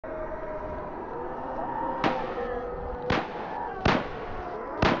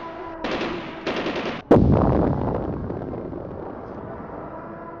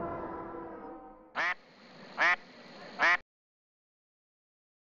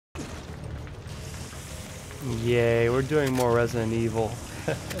Yay, we're doing more Resident Evil.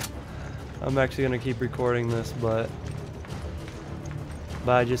 I'm actually gonna keep recording this, but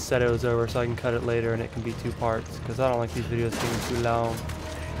I just said it was over so I can cut it later and it can be 2 parts, because I don't like these videos being too long.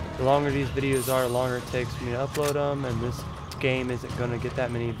 The longer these videos are, the longer it takes for me to upload them, and this game isn't gonna get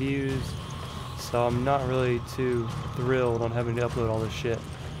that many views, so I'm not really too thrilled on having to upload all this shit.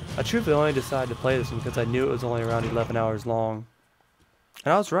 I truthfully only decided to play this one because I knew it was only around 11 hours long.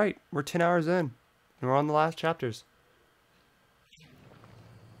 And I was right, we're 10 hours in, and we're on the last chapters.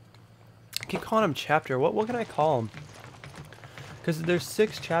 I keep calling them chapter. What can I call them? Because there's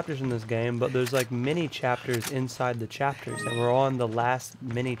 6 chapters in this game, but there's like mini chapters inside the chapters, and we're on the last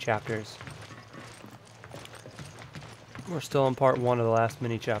mini chapters. We're still in part 1 of the last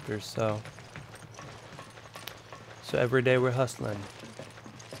mini chapters, so every day we're hustling.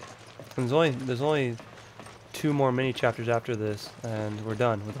 And there's only 2 more mini chapters after this, and we're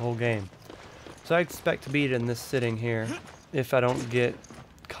done with the whole game. So I expect to beat it in this sitting here, if I don't get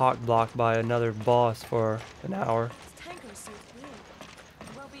cock blocked by another boss for an hour.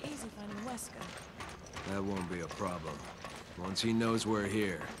 That won't be a problem. Once he knows we're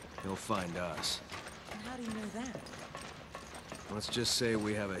here, he'll find us. And how do you know that? Let's just say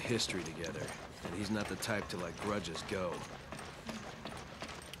we have a history together, and he's not the type to let grudges go.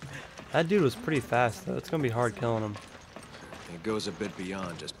 That dude was pretty fast, though. It's gonna be hard killing him. It goes a bit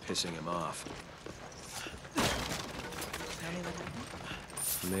beyond just pissing him off. Tell me what happened?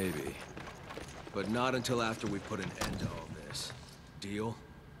 Maybe. But not until after we put an end to all this. Deal?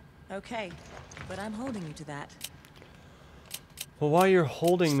 Okay, but I'm holding you to that. Well, while you're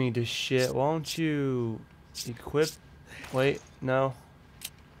holding me to shit, why don't you equip... Wait, no.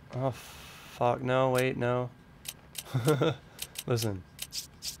 Oh, fuck, no, wait, no. Listen.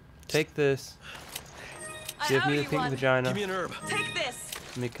 Take this. Give me the pink vagina. Give me an herb. Take this!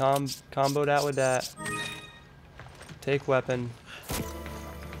 Let me combo that with that. Take weapon.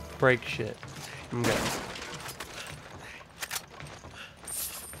 Break shit. Okay.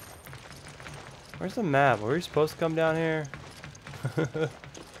 Where's the map? Were we supposed to come down here? But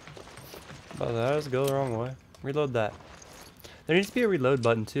that does go the wrong way. Reload that. There needs to be a reload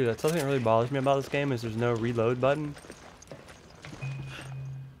button too. That's something that really bothers me about this game, is there's no reload button.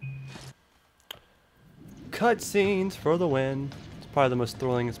 Cutscenes for the win. It's probably the most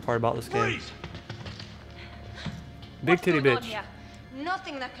thrillingest part about this game. Big titty bitch. Here?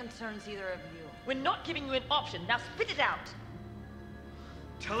 Nothing that concerns either of you. We're not giving you an option. Now spit it out.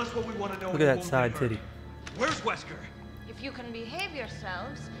 Tell us what we want to know. Look at that side titty. Where's Wesker? If you can behave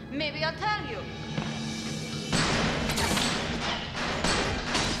yourselves, maybe I'll tell you.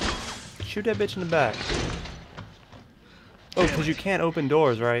 Shoot that bitch in the back. Oh, because you can't open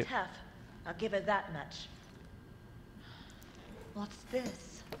doors, right? Tough. I'll give it that much. What's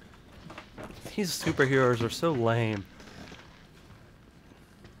this? These superheroes are so lame.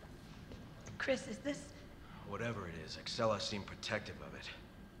 Chris, is this... Whatever it is, Excella seemed protective of it.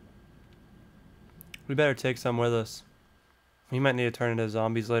 We better take some with us. We might need to turn into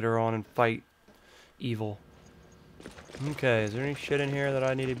zombies later on and fight evil. Okay, is there any shit in here that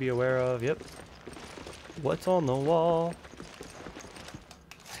I need to be aware of? Yep. What's on the wall?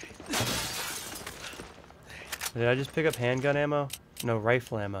 Did I just pick up handgun ammo? No,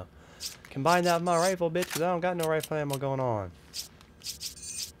 rifle ammo. Combine that with my rifle, bitch, because I don't got no rifle ammo going on.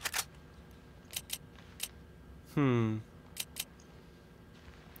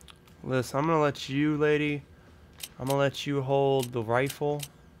 Listen, I'm gonna let you, lady. I'm gonna let you hold the rifle.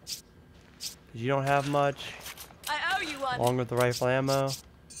 Because you don't have much. I owe you one! Along with the rifle ammo.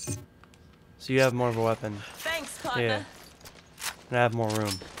 So you have more of a weapon. Thanks, partner. Yeah. And I have more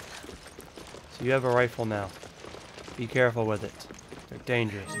room. So you have a rifle now. Be careful with it. They're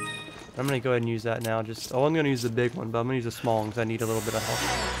dangerous. I'm gonna go ahead and use that now. Oh, I'm gonna use the big one, but I'm gonna use the small one because I need a little bit of help.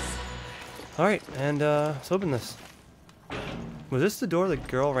 Alright, and let's open this. Was this the door the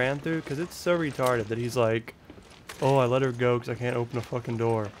girl ran through? Because it's so retarded that he's like, oh, I let her go because I can't open a fucking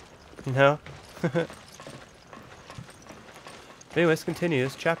door. You know? Anyway, let's continue.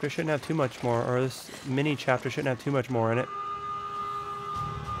 This chapter shouldn't have too much more, or this mini chapter shouldn't have too much more in it.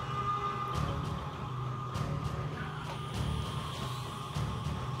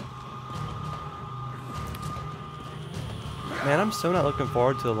 Man, I'm so not looking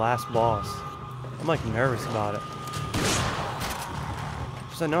forward to the last boss. I'm like nervous about it.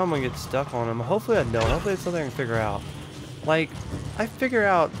 Because I know I'm gonna get stuck on him. Hopefully I don't. Hopefully it's something I can figure out. Like, I figure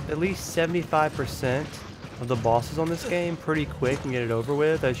out at least 75% of the bosses on this game pretty quick and get it over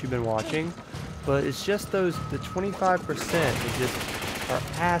with, as you've been watching. But it's just the 25% that just are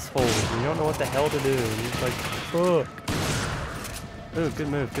assholes and you don't know what the hell to do. And you're just like, fuck. Ooh, good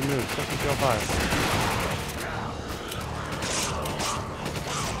move, good move. Something on fire.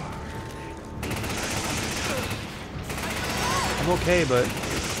 I'm okay, but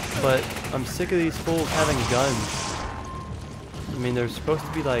I'm sick of these fools having guns. I mean, they're supposed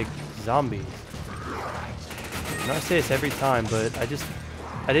to be like zombies. And I say this every time, but I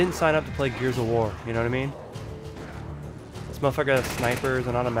didn't sign up to play Gears of War, you know what I mean? This motherfucker has snipers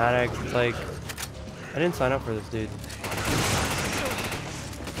and automatics. It's like, I didn't sign up for this, dude.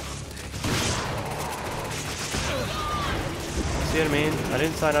 See what I mean? I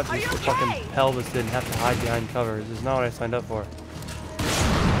didn't sign up just so fucking pelvis didn't have to hide behind covers. This is not what I signed up for.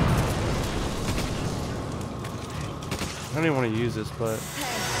 I don't even want to use this, but...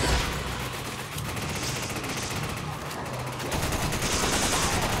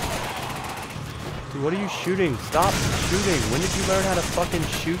 Dude, what are you shooting? Stop shooting! When did you learn how to fucking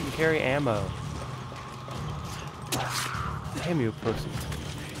shoot and carry ammo? Damn you, pussy.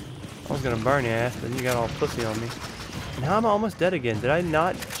 I was gonna burn your ass, but then you got all pussy on me. And how am I almost dead again? Did I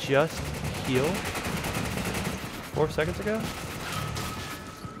not just heal 4 seconds ago?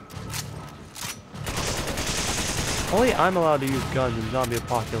 Only I'm allowed to use guns in Zombie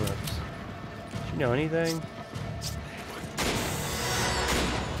Apocalypse. Do you know anything?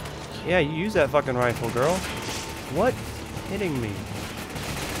 Yeah, you use that fucking rifle, girl. What? Hitting me?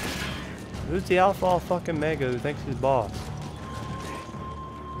 Who's the alpha fucking mega who thinks he's boss?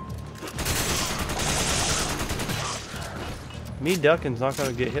 Me ducking's not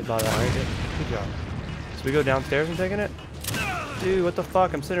gonna get hit by that, right? Good job. So we go downstairs and taking it? Dude, what the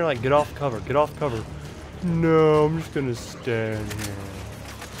fuck? I'm sitting there like, get off cover, get off cover. No, I'm just gonna stand here.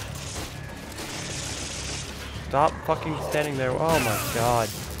 Stop fucking standing there. Oh my god.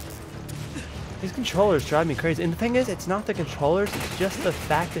 These controllers drive me crazy. And the thing is, it's not the controllers, it's just the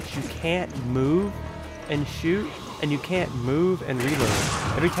fact that you can't move and shoot, and you can't move and reload.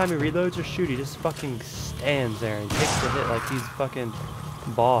 Every time he reloads or shoot, he just fucking stands there and takes the hit like he's fucking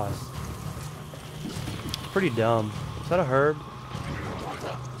boss. It's pretty dumb. Is that a herb?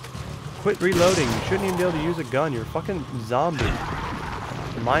 Quit reloading. You shouldn't even be able to use a gun. You're a fucking zombie.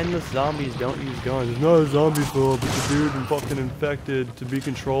 Mindless zombies don't use guns. It's not a zombie film, it's a dude and fucking infected to be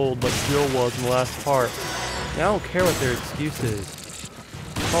controlled like Jill was in the last part. And I don't care what their excuse is.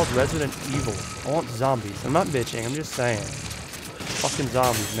 It's called Resident Evil. I want zombies. I'm not bitching, I'm just saying. Fucking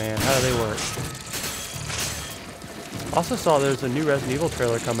zombies, man. How do they work? Also saw there's a new Resident Evil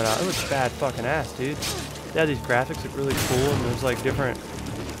trailer coming out. It looks bad fucking ass, dude. Yeah, these graphics look really cool, and there's like different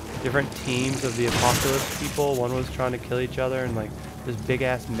teams of the apocalypse people. One was trying to kill each other, and like this big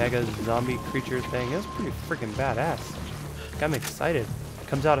ass mega zombie creature thing. It was pretty freaking badass. Like, I'm excited. It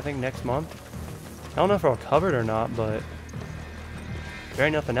comes out I think next month. I don't know if I'll cover it or not, but if there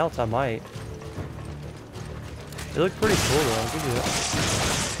ain't nothing else, I might. It looked pretty cool though, I'll give you that.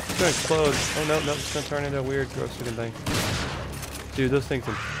 It's gonna explode. Oh no, no, it's gonna turn into a weird gross looking thing. Dude, those things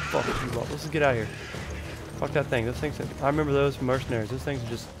can fuck you up. Let's just get out of here. Fuck that thing. Those things, I remember those from Mercenaries. Those things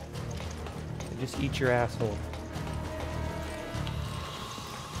just eat your asshole.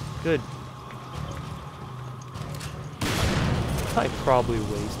 Good. I probably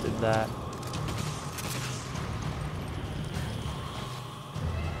wasted that.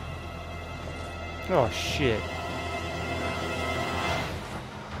 Oh shit.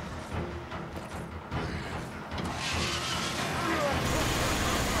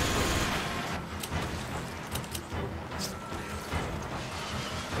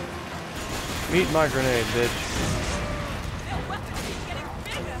 Meet my grenade, bitch.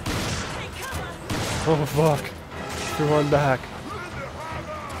 Oh fuck. Threw one back.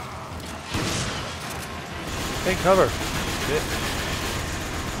 Take cover. Shit.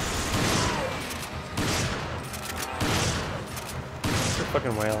 Get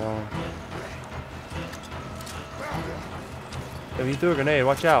fucking way alone. Yo, he threw a grenade,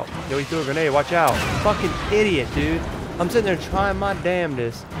 watch out. Yo, he threw a grenade, watch out. Fucking idiot, dude. I'm sitting there trying my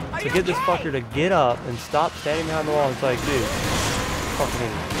damnedest to get this fucker to get up and stop standing behind the wall. It's like, dude, fucking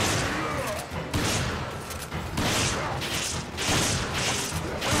idiot.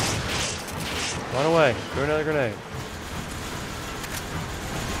 Run away. Throw another grenade.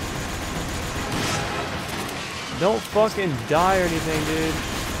 Don't fucking die or anything, dude.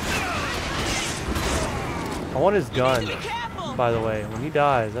 I want his gun, by the way. When he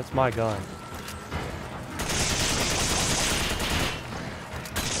dies, that's my gun.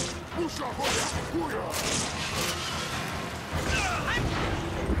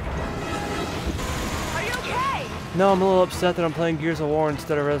 Are you okay? No, I'm a little upset that I'm playing Gears of War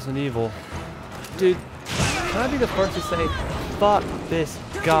instead of Resident Evil. Dude, can I be the first to say, fuck this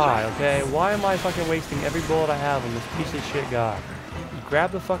guy, okay? Why am I fucking wasting every bullet I have on this piece of shit guy?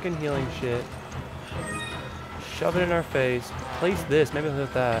 Grab the fucking healing shit. Shove it in our face. Place this, maybe I'll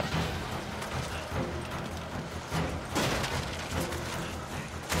hit that.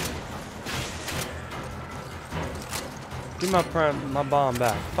 Give my bomb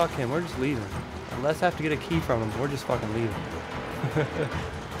back. Fuck him. We're just leaving. Unless I have to get a key from him, we're just fucking leaving.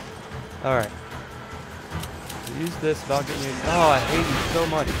 Alright. Use this without getting your... Oh, I hate you so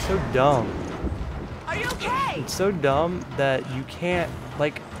much. It's so dumb. Are you okay? It's so dumb that you can't...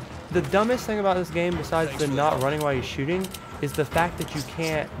 Like, the dumbest thing about this game, besides the not running while you're shooting, is the fact that you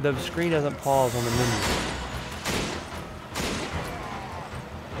can't... The screen doesn't pause on the menu.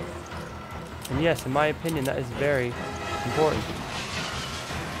 And yes, in my opinion, that is very important.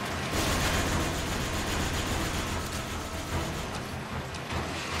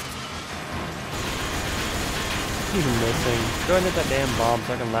 Even missing. Go ahead and hit that damn bomb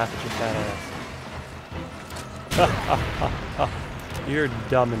so I can laugh at your fat ass. You're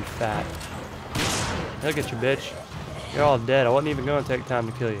dumb and fat. Look at you, bitch. You're all dead. I wasn't even going to take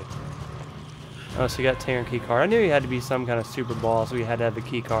time to kill you. Oh, so you got Terran key card. I knew you had to be some kind of super boss, so you had to have a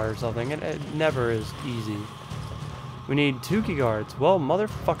key card or something. It never is easy. We need 2 key cards. Well,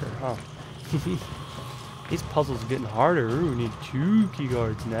 motherfucker, huh? These puzzles are getting harder. Ooh, we need 2 key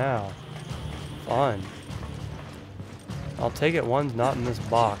cards now. Fun. I'll take it. One's not in this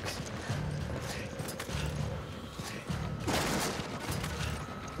box.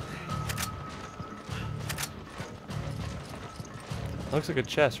 Looks like a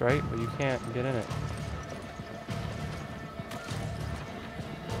chest, right? But you can't get in it.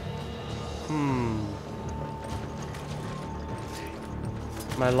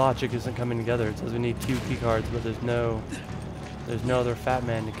 My logic isn't coming together. It says we need 2 key cards, but there's no other fat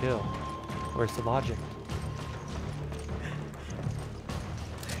man to kill. Where's the logic?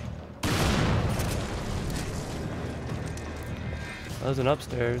 There's an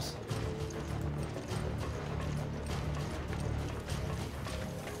upstairs.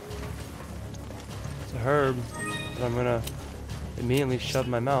 It's a herb that I'm gonna immediately shove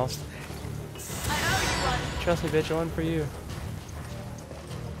in my mouth. Trust me, bitch, one for you.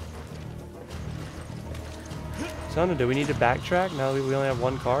 So, do we need to backtrack now that we only have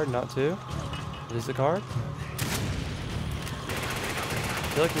 1 card, not 2? Is this a card? I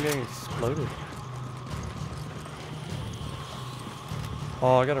feel like I'm getting exploded.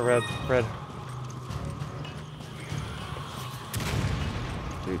 Oh, I got a red.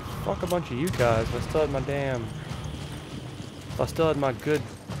 Dude, fuck a bunch of you guys. If I still had my good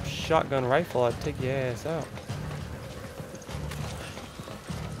shotgun rifle, I'd take your ass out.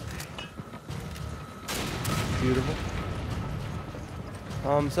 Beautiful.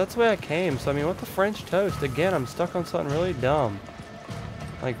 So that's the way I came. So I mean, what the French toast? Again, I'm stuck on something really dumb.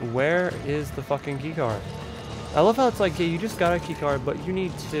 Like, where is the fucking key card? I love how it's like, yeah, you just got a key card, but you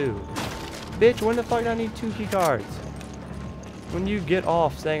need 2. Bitch, when the fuck do I need 2 key cards? When do you get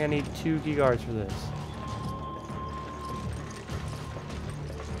off saying I need 2 key cards for this?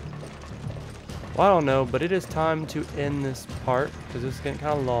 Well, I don't know, but it is time to end this part, because it's getting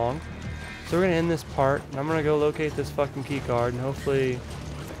kind of long. So we're going to end this part, and I'm going to go locate this fucking key card, and hopefully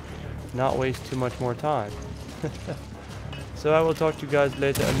not waste too much more time. So I will talk to you guys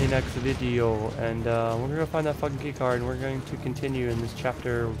later in the next video, and we're going to go find that fucking key card, and we're going to continue in this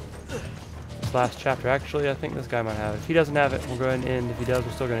chapter, this last chapter. Actually, I think this guy might have it. If he doesn't have it, we'll go ahead and end. If he does,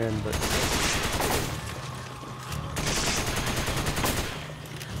 we're still going to end, but...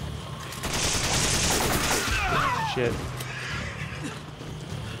 Shit.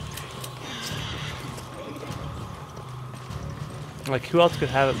 Like, who else could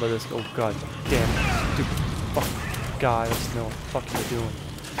have it but this? Oh, god damn it. Stupid fucking guy. Let's know what the fuck you're doing.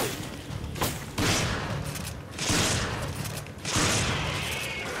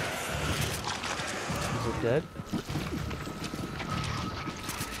 Is it dead?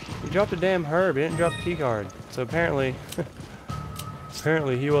 He dropped a damn herb. He didn't drop a key card. So apparently...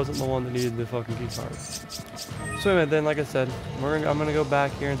 apparently he wasn't the one that needed the fucking key card. So anyway, then, like I said, I'm gonna go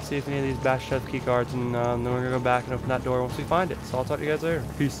back here and see if any of these Bash Chef key cards, and then we're gonna go back and open that door once we find it. So I'll talk to you guys later.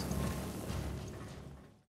 Peace.